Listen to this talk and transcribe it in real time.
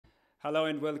Hello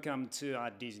and welcome to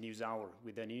this news hour.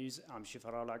 With the news, I'm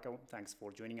Shifar Alako. Thanks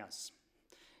for joining us.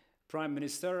 Prime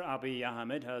Minister Abiy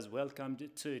Ahmed has welcomed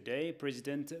today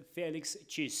President Felix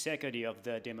Tshisekedi of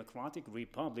the Democratic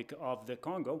Republic of the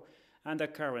Congo and the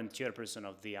current chairperson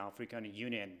of the African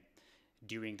Union.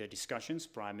 During the discussions,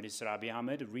 Prime Minister Abiy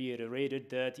Ahmed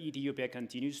reiterated that Ethiopia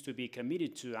continues to be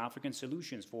committed to African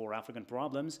solutions for African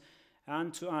problems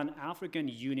and to an African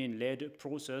Union-led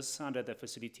process under the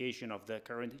facilitation of the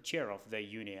current chair of the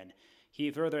Union.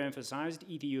 He further emphasized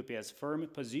Ethiopia's firm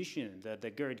position that the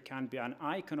GERD can be an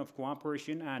icon of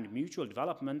cooperation and mutual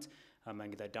development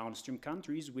among the downstream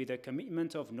countries with a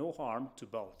commitment of no harm to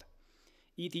both.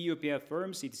 Ethiopia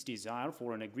affirms its desire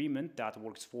for an agreement that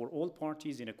works for all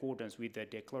parties in accordance with the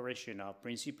Declaration of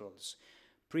Principles.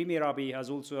 Premier Abiy has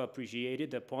also appreciated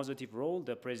the positive role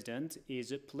the president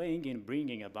is playing in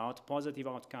bringing about positive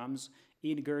outcomes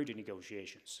in GERD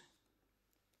negotiations.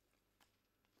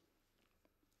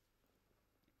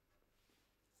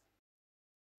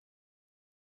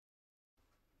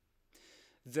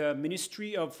 The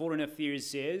Ministry of Foreign Affairs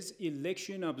says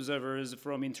election observers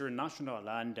from international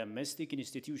and domestic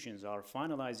institutions are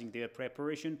finalizing their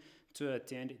preparation to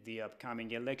attend the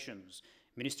upcoming elections.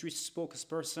 Ministry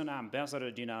spokesperson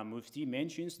Ambassador Dina Mufti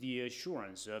mentions the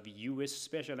assurance of U.S.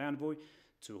 Special Envoy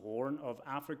to Horn of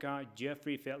Africa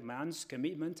Jeffrey Feltman's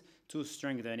commitment to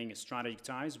strengthening strategic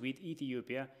ties with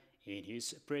Ethiopia in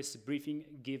his press briefing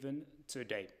given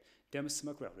today. Demis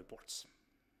Macwell reports.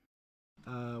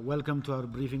 Welcome to our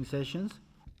briefing sessions.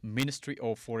 Ministry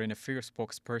of Foreign Affairs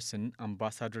spokesperson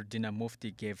Ambassador Dina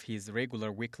Mufti gave his regular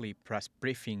weekly press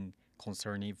briefing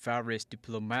concerning various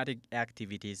diplomatic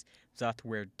activities that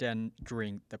were done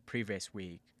during the previous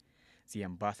week. The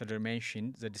ambassador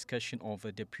mentioned the discussion of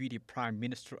the Deputy Prime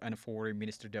Minister and Foreign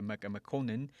Minister Demak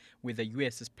Amakonnen with the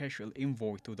U.S. Special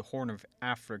Envoy to the Horn of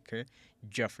Africa,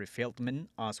 Jeffrey Feltman,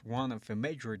 as one of the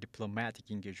major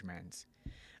diplomatic engagements.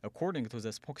 According to the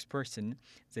spokesperson,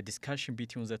 the discussion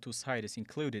between the two sides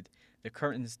included the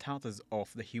current status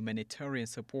of the humanitarian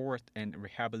support and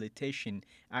rehabilitation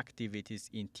activities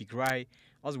in Tigray,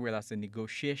 as well as the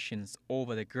negotiations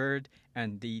over the GERD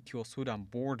and the Ethio-Sudan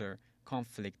border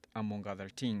conflict, among other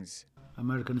things.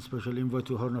 American Special Envoy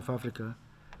to Horn of Africa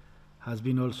has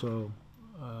been also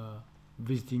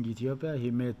visiting Ethiopia. He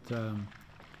met a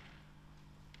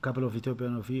couple of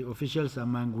Ethiopian officials,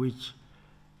 among which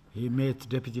he met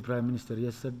Deputy Prime Minister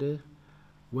yesterday,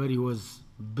 where he was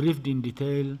briefed in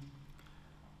detail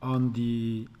on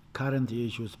the current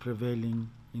issues prevailing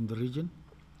in the region,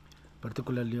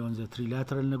 particularly on the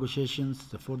trilateral negotiations,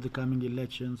 the forthcoming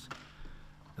elections,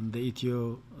 and the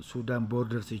Ethio-Sudan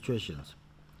border situations.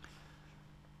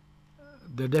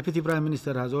 The Deputy Prime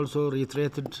Minister has also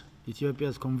reiterated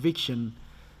Ethiopia's conviction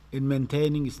in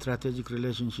maintaining a strategic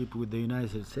relationship with the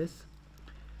United States,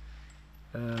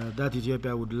 that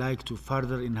Ethiopia would like to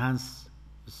further enhance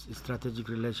strategic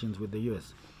relations with the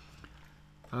U.S.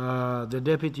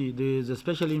 The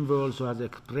Special Envoy also has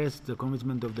expressed the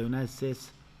commitment of the United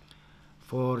States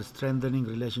for strengthening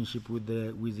relationship with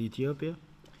Ethiopia.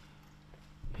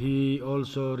 He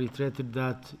also reiterated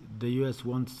that the U.S.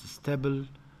 wants stable,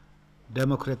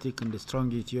 democratic, and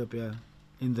strong Ethiopia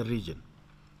in the region.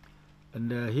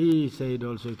 And he said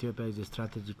also Ethiopia is a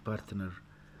strategic partner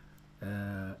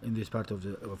in this part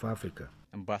of Africa.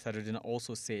 Ambassador Dina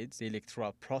also said the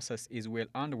electoral process is well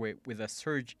underway with a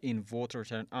surge in voter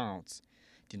turnouts.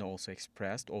 Dina also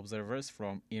expressed observers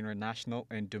from international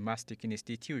and domestic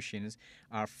institutions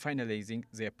are finalizing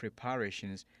their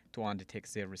preparations to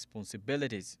undertake their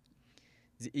responsibilities.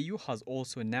 The EU has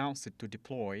also announced to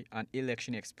deploy an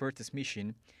election expertise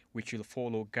mission which will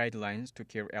follow guidelines to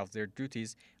carry out their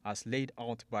duties as laid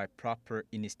out by proper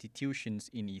institutions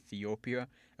in Ethiopia,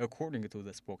 according to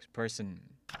the spokesperson.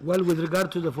 Well, with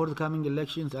regard to the forthcoming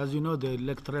elections, as you know,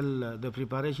 the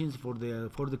preparations for the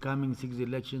forthcoming 6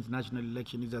 elections, national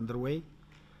election, is underway.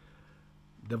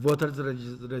 The voters'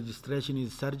 registration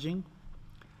is surging.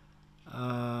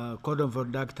 Code of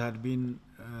conduct had been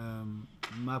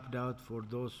mapped out for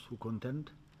those who contend.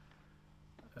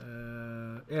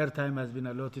 Airtime has been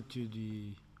allotted to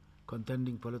the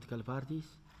contending political parties.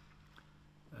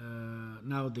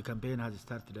 Now the campaign has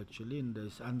started actually and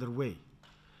is underway.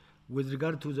 With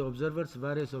regard to the observers,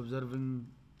 various observing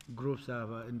groups have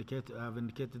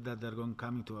indicated that they're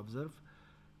coming to observe.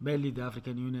 Mainly the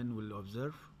African Union will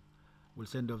observe, will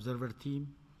send observer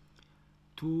team.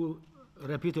 Two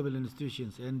reputable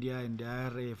institutions, NDI and the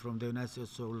IRA from the United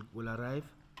States will arrive.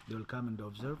 They will come and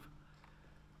observe.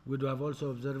 We do have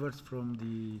also observers from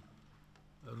the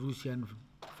Russian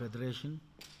Federation,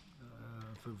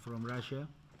 from Russia,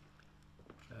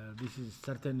 this is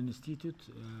certain institute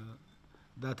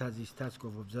that has this task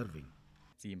of observing.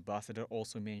 The ambassador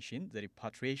also mentioned the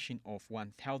repatriation of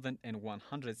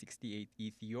 1,168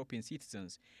 Ethiopian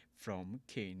citizens from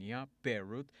Kenya,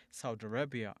 Beirut, Saudi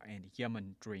Arabia, and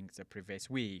Yemen during the previous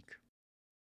week.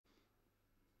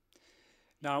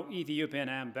 Now, Ethiopian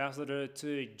ambassador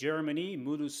to Germany,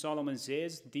 Mulu Solomon,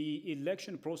 says the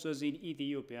election process in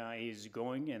Ethiopia is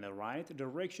going in the right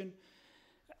direction,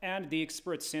 and the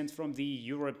experts sent from the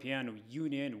European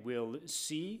Union will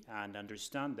see and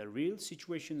understand the real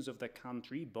situations of the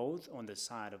country, both on the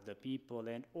side of the people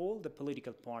and all the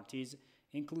political parties,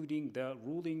 including the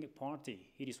ruling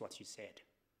party. Here is what she said.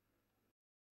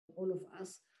 All of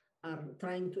us are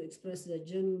trying to express the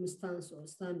genuine stance or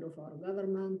stand of our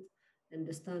government and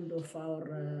the stand of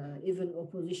our even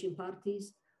opposition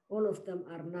parties. All of them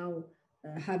are now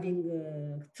having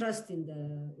trust in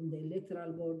the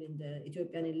electoral board in the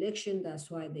Ethiopian election.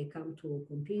 That's why they come to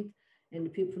compete.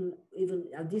 And people, even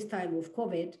at this time of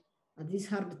COVID, at this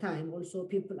hard time, also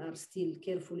people are still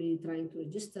carefully trying to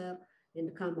register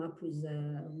and come up with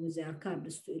their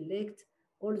cards to elect.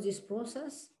 All this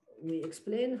process, we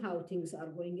explain how things are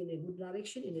going in a good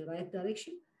direction, in the right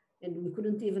direction. And we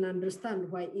couldn't even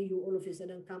understand why EU all of a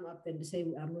sudden come up and say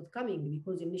we are not coming,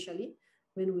 because initially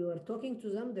when we were talking to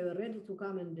them, they were ready to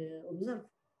come and observe.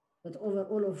 But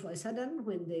all of a sudden,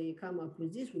 when they come up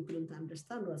with this, we couldn't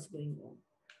understand what's going on.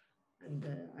 And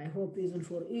I hope even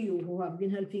for EU, who have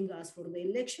been helping us for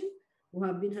the election, who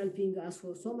have been helping us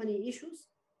for so many issues,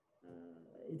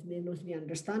 it may not be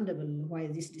understandable why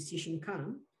this decision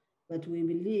came. But we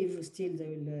believe still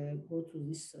they will go to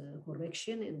this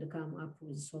correction and come up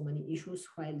with so many issues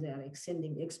while they are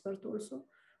sending experts also.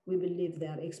 We believe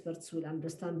their experts will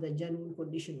understand the genuine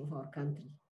condition of our country.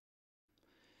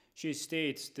 She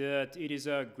states that it is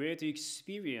a great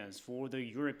experience for the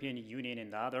European Union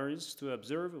and others to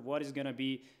observe what is going to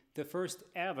be the first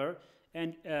ever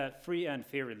and free and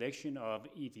fair election of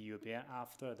Ethiopia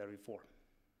after the reform.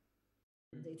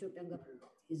 The Ethiopian government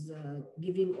is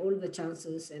giving all the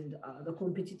chances, and the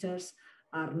competitors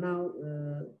are now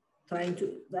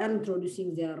they are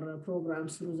introducing their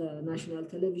programs through the national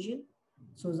television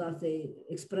so that they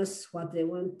express what they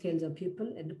want, tell the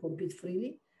people, and compete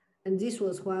freely. And this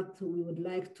was what we would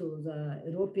like to the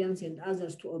Europeans and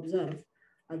others to observe.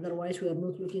 Otherwise, we are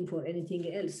not looking for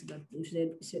anything else. But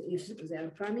if they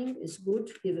are coming, it's good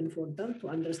even for them to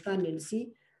understand and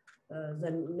see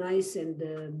the nice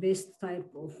and best type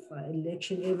of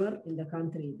election ever in the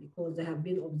country, because they have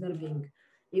been observing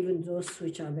even those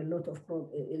which have a lot of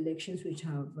elections which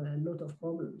have a lot of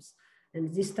problems.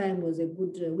 And this time was a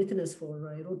good witness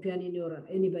for European Union or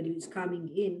anybody who is coming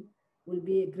in. Will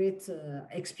be a great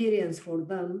experience for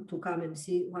them to come and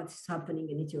see what is happening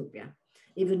in Ethiopia.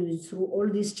 Even through all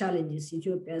these challenges,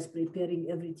 Ethiopia is preparing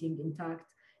everything intact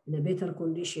in a better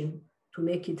condition to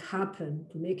make it happen,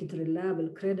 to make it reliable,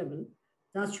 credible.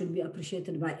 That should be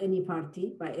appreciated by any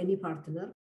party, by any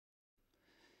partner.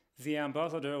 The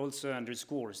ambassador also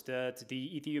underscores that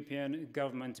the Ethiopian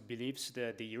government believes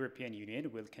that the European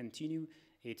Union will continue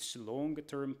its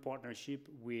long-term partnership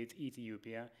with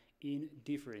Ethiopia in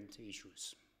different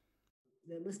issues.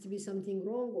 There must be something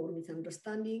wrong or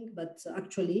misunderstanding, but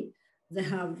actually they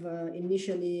have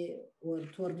initially were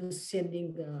towards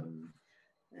sending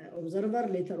observer.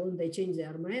 Later on, they changed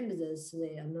their mind.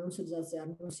 They announced that they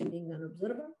are not sending an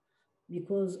observer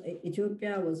because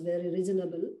Ethiopia was very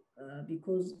reasonable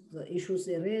because the issues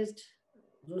they raised,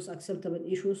 those acceptable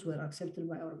issues were accepted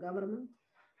by our government.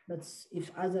 But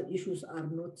if other issues are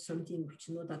not something which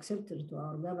is not accepted to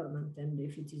our government, and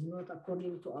if it is not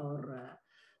according to our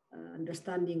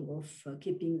understanding of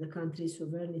keeping the country's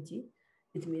sovereignty,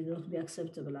 it may not be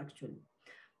acceptable actually.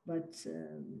 But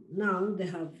now they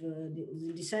have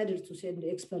decided to send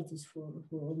experts for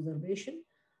observation.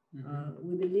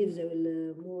 We believe they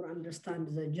will more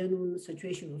understand the genuine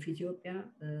situation of Ethiopia,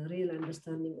 the real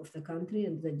understanding of the country,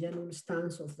 and the genuine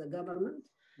stance of the government.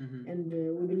 And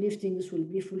we believe things will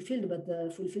be fulfilled, but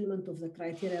the fulfillment of the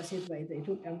criteria set by the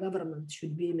Ethiopian government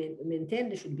should be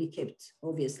maintained, should be kept,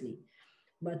 obviously.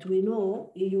 But we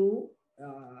know EU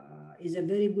is a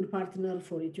very good partner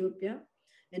for Ethiopia,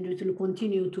 and it will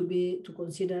continue to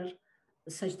consider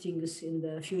such things in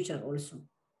the future also.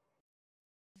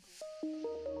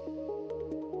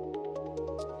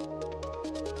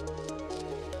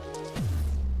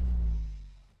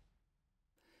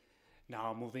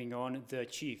 Now, moving on, the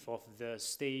chief of the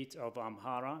state of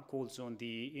Amhara calls on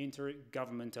the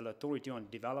Intergovernmental Authority on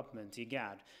Development,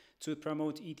 IGAD, to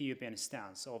promote Ethiopian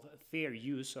stance of fair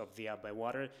use of the Abai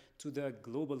water to the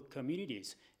global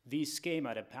communities. This came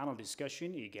at a panel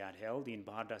discussion IGAD held in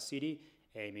Bahar Dar City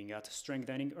aiming at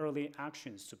strengthening early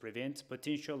actions to prevent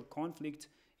potential conflict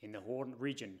in the Horn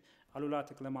region. Alula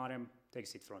Teklemariam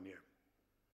takes it from here.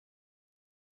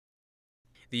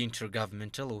 The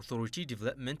Intergovernmental Authority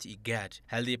Development IGAD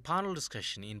held a panel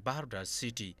discussion in Bahir Dar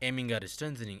city aiming at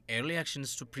strengthening early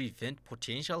actions to prevent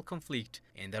potential conflict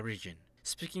in the region.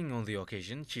 Speaking on the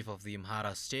occasion, Chief of the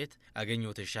Amhara State,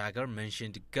 Agenyo Teshagar,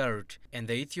 mentioned GERD and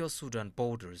the Ethio-Sudan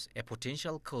borders a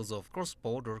potential cause of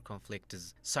cross-border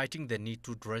conflicts, citing the need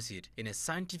to address it in a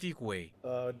scientific way.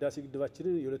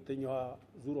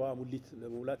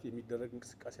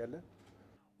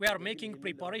 We are making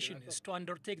preparations to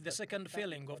undertake the second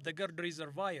filling of the GERD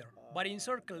reservoir, but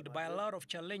encircled by a lot of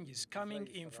challenges coming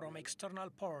in from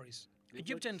external powers.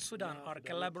 Egypt and Sudan are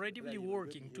collaboratively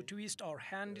working to twist our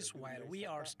hands while we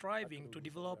are striving to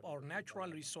develop our natural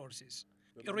resources.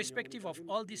 Irrespective of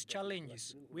all these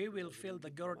challenges, we will fill the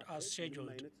GERD as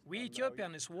scheduled. We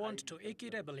Ethiopians want to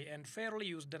equitably and fairly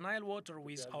use the Nile water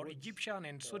with our Egyptian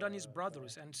and Sudanese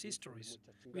brothers and sisters.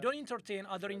 We don't entertain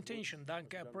other intention than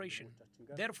cooperation.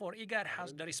 Therefore, IGAD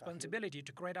has the responsibility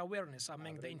to create awareness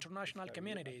among the international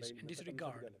communities in this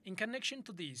regard. In connection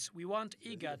to this, we want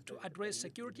IGAD to address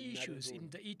security issues in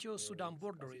the Ethio-Sudan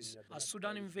borders. As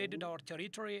Sudan invaded our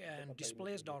territory and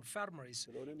displaced our farmers,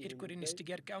 it could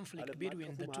instigate conflict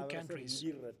between the two countries.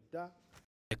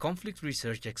 A conflict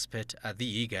research expert at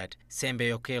the IGAD,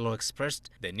 Sembe Okello, expressed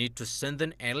the need to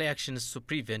strengthen early actions to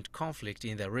prevent conflict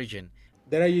in the region.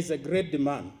 There is a great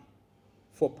demand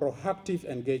for proactive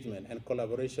engagement and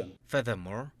collaboration.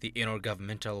 Furthermore, the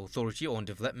Intergovernmental Authority on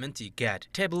Development IGAD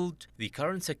tabled the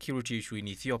current security issue in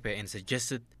Ethiopia and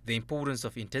suggested the importance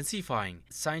of intensifying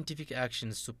scientific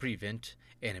actions to prevent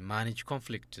and manage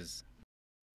conflicts.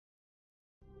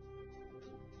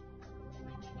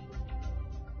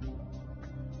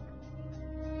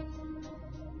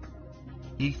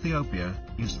 Ethiopia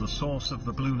is the source of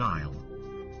the Blue Nile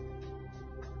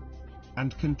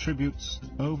and contributes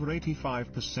over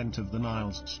 85% of the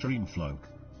Nile's stream flow.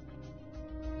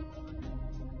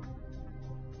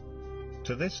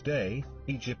 To this day,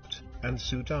 Egypt and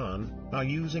Sudan are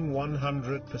using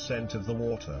 100% of the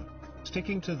water,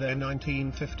 sticking to their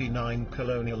 1959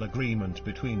 colonial agreement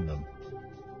between them.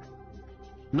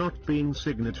 Not being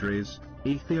signatories,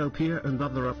 Ethiopia and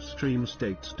other upstream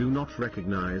states do not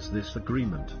recognize this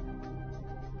agreement.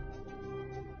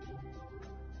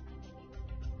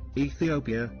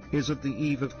 Ethiopia is at the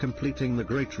eve of completing the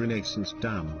Great Renaissance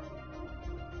Dam.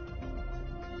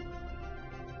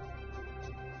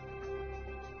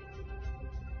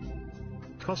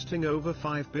 Costing over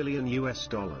 $5 billion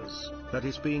that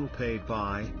is being paid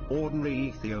by ordinary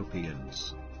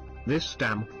Ethiopians. This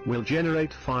dam will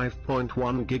generate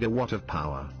 5.1 gigawatt of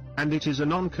power, and it is a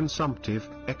non-consumptive,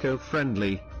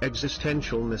 eco-friendly,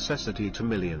 existential necessity to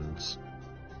millions.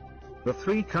 The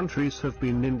three countries have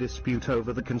been in dispute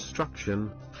over the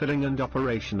construction, filling and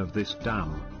operation of this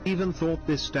dam. Even thought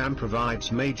this dam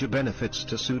provides major benefits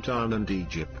to Sudan and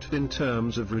Egypt in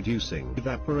terms of reducing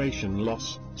evaporation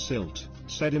loss, silt,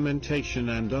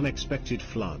 sedimentation and unexpected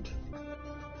flood.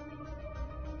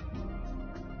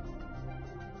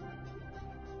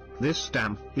 This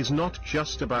dam is not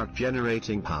just about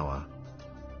generating power.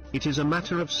 It is a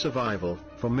matter of survival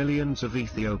for millions of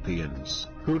Ethiopians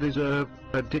who deserve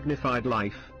a dignified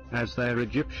life as their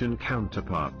Egyptian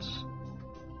counterparts.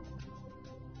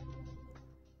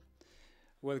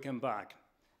 Welcome back.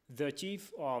 The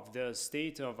chief of the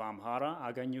state of Amhara,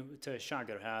 Agenyo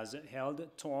Teshagar, has held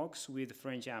talks with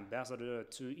French ambassador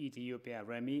to Ethiopia,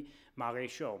 Remy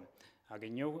Maréchal.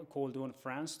 Agenyo called on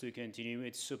France to continue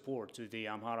its support to the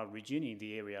Amhara region in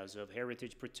the areas of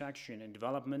heritage protection and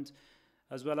development,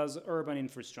 as well as urban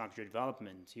infrastructure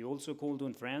development. He also called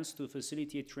on France to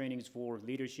facilitate trainings for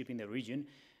leadership in the region,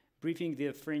 briefing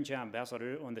the French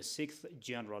ambassador on the 6th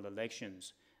general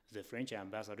elections. The French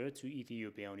ambassador to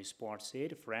Ethiopia on his part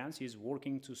said France is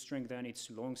working to strengthen its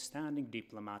long-standing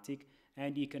diplomatic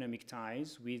and economic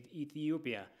ties with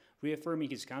Ethiopia, reaffirming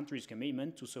his country's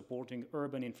commitment to supporting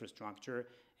urban infrastructure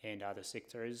and other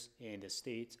sectors in the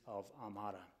state of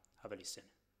Amhara. Have a listen.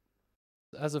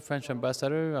 As a French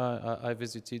ambassador, I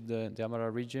visited the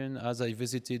Amhara region, as I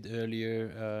visited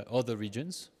earlier other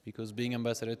regions, because being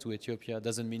ambassador to Ethiopia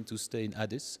doesn't mean to stay in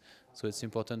Addis. So it's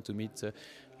important to meet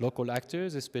local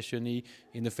actors, especially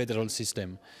in the federal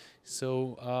system.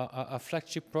 So our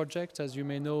flagship project, as you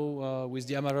may know, with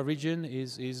the Amhara region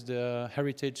is the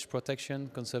Heritage Protection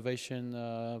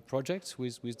Conservation project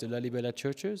with the Lalibela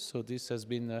churches. So this has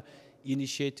been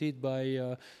initiated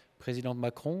by President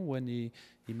Macron when he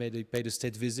paid a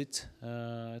state visit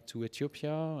to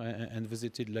Ethiopia and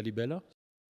visited Lalibela.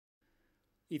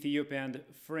 Ethiopia and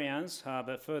France have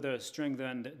further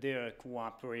strengthened their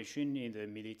cooperation in the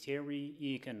military,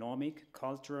 economic,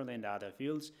 cultural, and other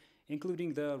fields,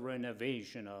 including the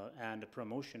renovation and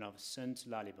promotion of St.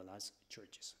 Lalibela's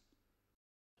churches.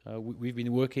 We've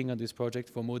been working on this project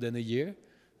for more than a year,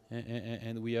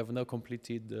 and we have now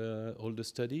completed all the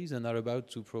studies and are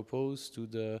about to propose to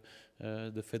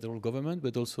the federal government,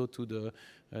 but also to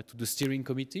the steering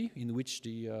committee in which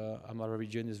the Amhara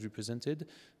region is represented,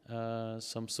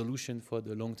 some solution for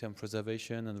the long-term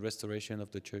preservation and restoration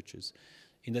of the churches.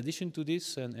 In addition to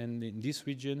this, and in this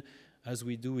region, as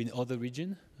we do in other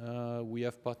regions, we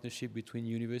have partnership between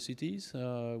universities.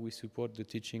 We support the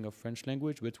teaching of French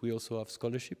language, but we also have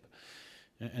scholarship.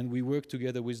 And we work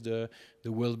together with the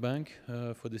World Bank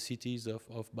for the cities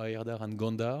of Bayardar and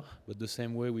Gondar, but the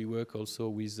same way we work also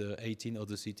with 18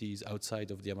 other cities outside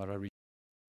of the Amhara region.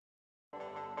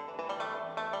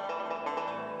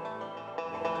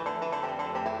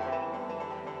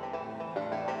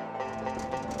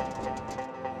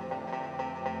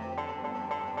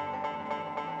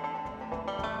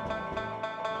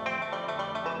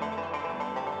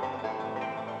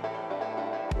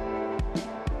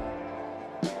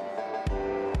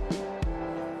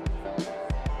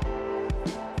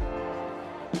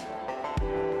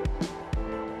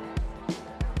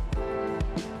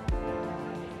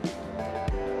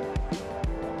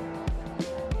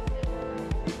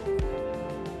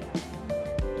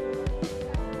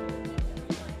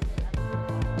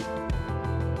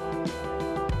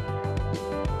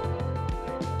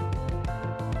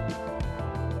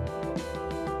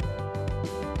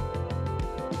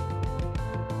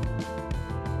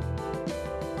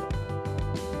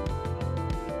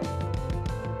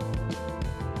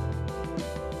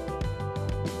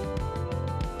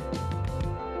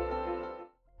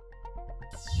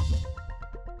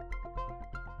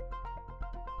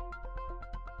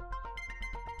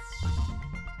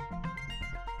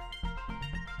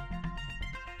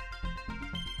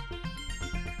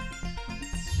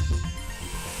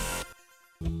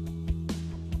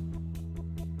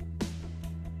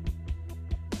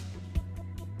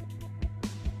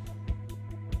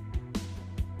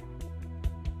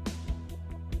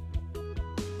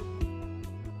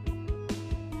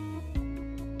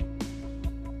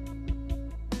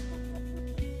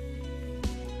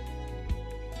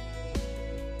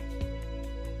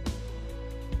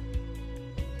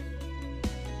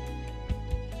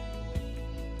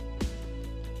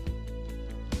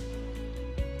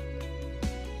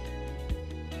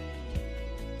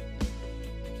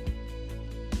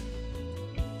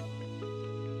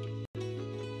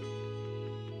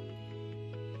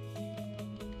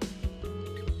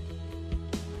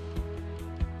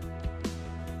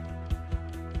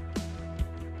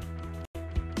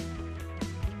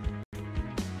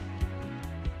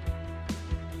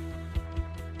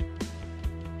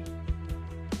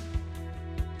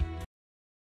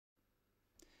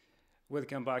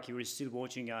 Welcome back. You are still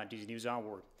watching this news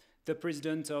hour. The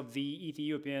president of the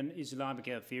Ethiopian Islamic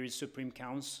Affairs Supreme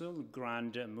Council,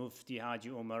 Grand Mufti Haji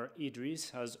Omar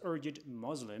Idris, has urged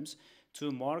Muslims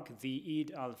to mark the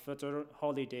Eid al-Fitr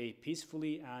holiday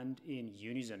peacefully and in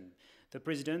unison. The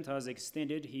president has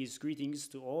extended his greetings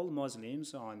to all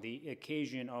Muslims on the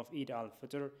occasion of Eid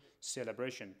al-Fitr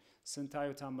celebration.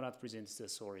 Santayo Tamrat presents the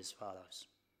story as follows.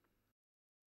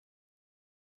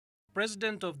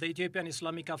 President of the Ethiopian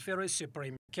Islamic Affairs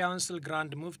Supreme Council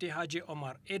Grand Mufti Haji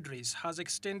Omar Idris has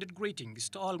extended greetings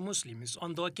to all Muslims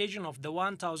on the occasion of the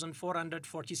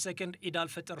 1442nd Eid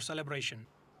al-Fitr celebration.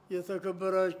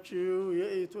 የተከበራችሁ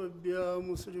የኢትዮጵያ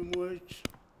ሙስሊሞች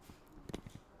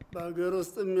በአገር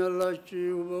ውስጥም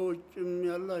ያላችሁ በውጭም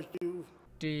ያላችሁ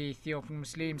The Ethiopian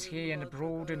Muslims here and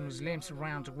abroad and Muslims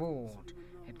around the world,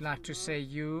 I'd like to say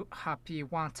you happy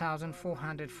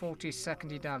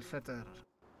 1442nd Eid al-Fitr.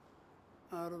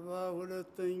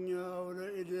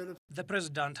 The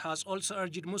president has also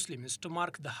urged Muslims to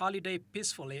mark the holiday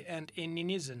peacefully and in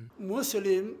unison.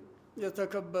 Muslim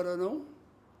የተከበረ ነው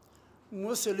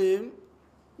Muslim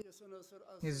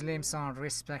Muslims are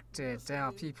respected. They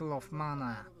are people of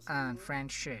manner and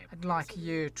friendship. I'd like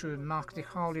you to mark the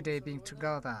holiday being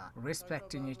together,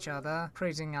 respecting each other,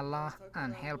 praising Allah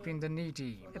and helping the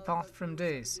needy. Apart from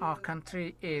this, our country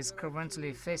is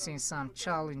currently facing some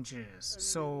challenges,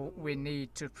 so we need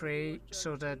to pray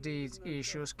so that these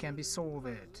issues can be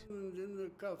solved.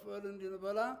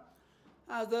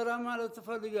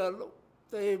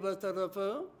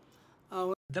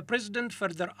 The president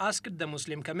further asked the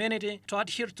Muslim community to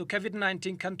adhere to COVID-19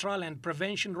 control and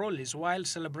prevention rules while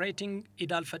celebrating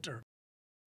Eid al-Fitr.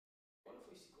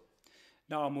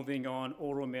 Now moving on,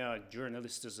 Oromia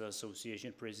Journalists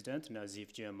Association President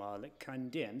Nazif Jamal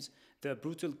condemns the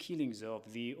brutal killings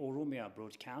of the Oromia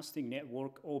Broadcasting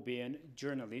Network OBN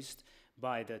journalist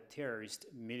by the terrorist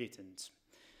militants.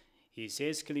 He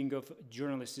says killing of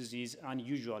journalists is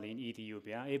unusual in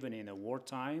Ethiopia, even in a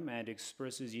wartime, and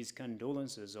expresses his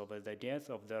condolences over the death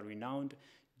of the renowned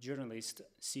journalist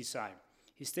Sisai.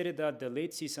 He stated that the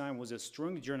late Sisai was a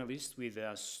strong journalist with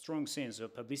a strong sense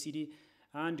of publicity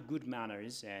and good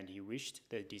manners, and he wished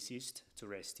the deceased to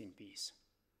rest in peace.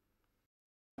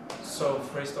 So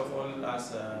first of all,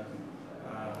 as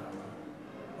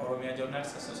Oromia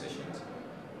Journalists Association,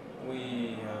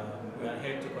 we are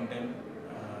here to condemn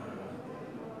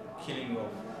killing of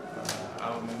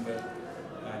our member,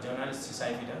 journalist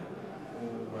Sisai Vida,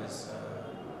 who was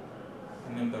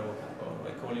a member of, or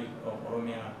a colleague of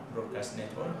Oromia Broadcast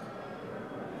Network.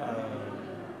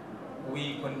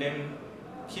 We condemn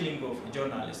killing of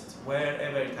journalists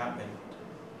wherever it happened,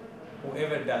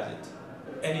 whoever does it.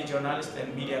 Any journalist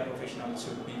and media professional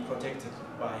should be protected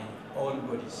by all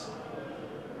bodies.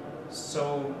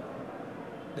 So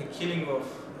the killing of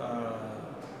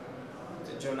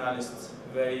the journalist,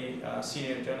 very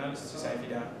senior journalist, Sisai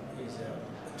Vida, is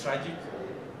tragic,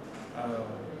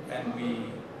 and we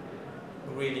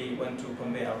really want to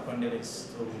convey our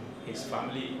condolences to his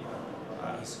family,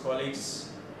 his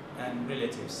colleagues, and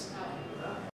relatives.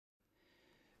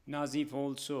 Nazif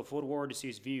also forwards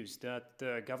his views that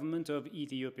the government of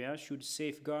Ethiopia should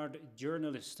safeguard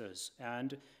journalists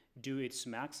and do its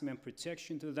maximum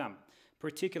protection to them,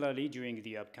 particularly during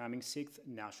the upcoming 6th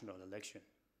national election.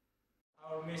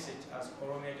 Our message as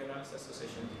Oromia Journalists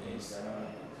Association is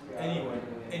anyone,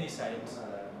 any side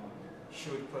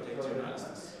should protect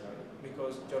journalists,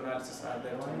 because journalists are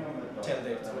there to tell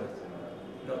their truth,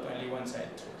 not only one side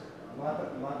truth.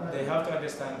 They have to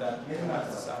understand that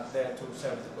journalists are there to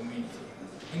serve the community,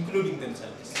 including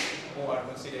themselves, who are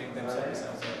considering themselves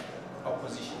as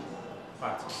opposition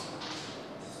parties.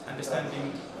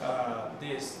 Understanding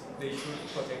this, they should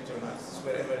protect journalists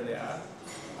wherever they are,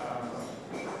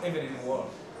 even in war.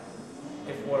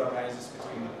 If war arises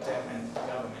between them and the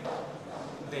government,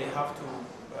 they have to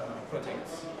protect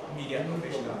media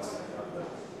professionals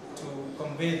to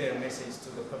convey their message to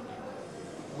the public.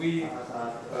 We,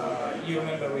 you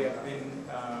remember, we have been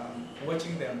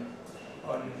watching them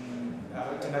on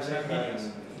international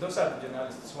media. Those are the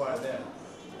journalists who are there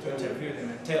to interview them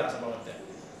and tell us about them.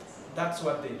 That's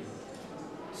what they do.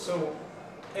 So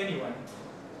anyone,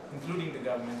 including the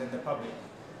government and the public,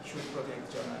 should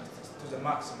protect journalists to the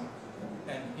maximum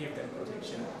and give them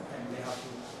protection, and they have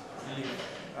to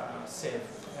live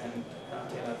safe and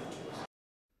tell us the truth.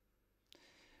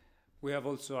 We have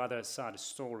also other sad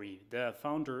story. The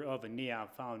founder of NEA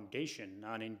Foundation,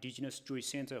 an indigenous Jewish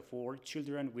center for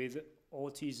children with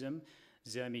autism,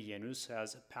 Zemi Yenus,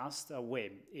 has passed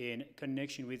away in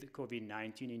connection with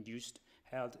COVID-19 induced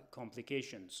health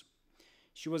complications.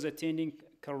 She was attending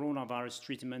coronavirus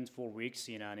treatment for weeks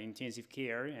in an intensive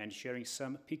care and sharing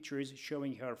some pictures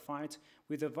showing her fight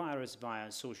with the virus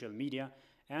via social media,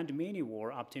 and many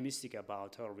were optimistic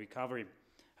about her recovery.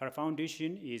 Her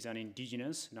foundation is an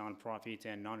indigenous, non-profit,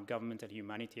 and non-governmental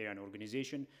humanitarian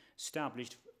organization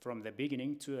established from the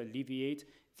beginning to alleviate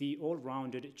the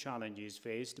all-rounded challenges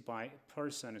faced by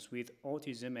persons with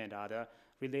autism and other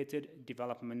related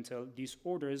developmental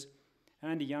disorders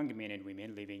and young men and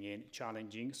women living in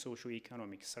challenging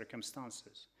socio-economic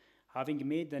circumstances. Having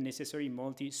made the necessary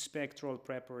multi-spectral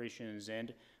preparations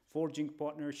and forging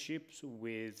partnerships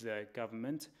with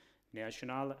government,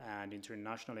 national and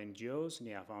international NGOs,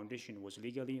 NEA Foundation was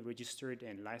legally registered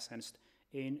and licensed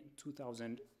in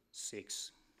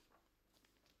 2006.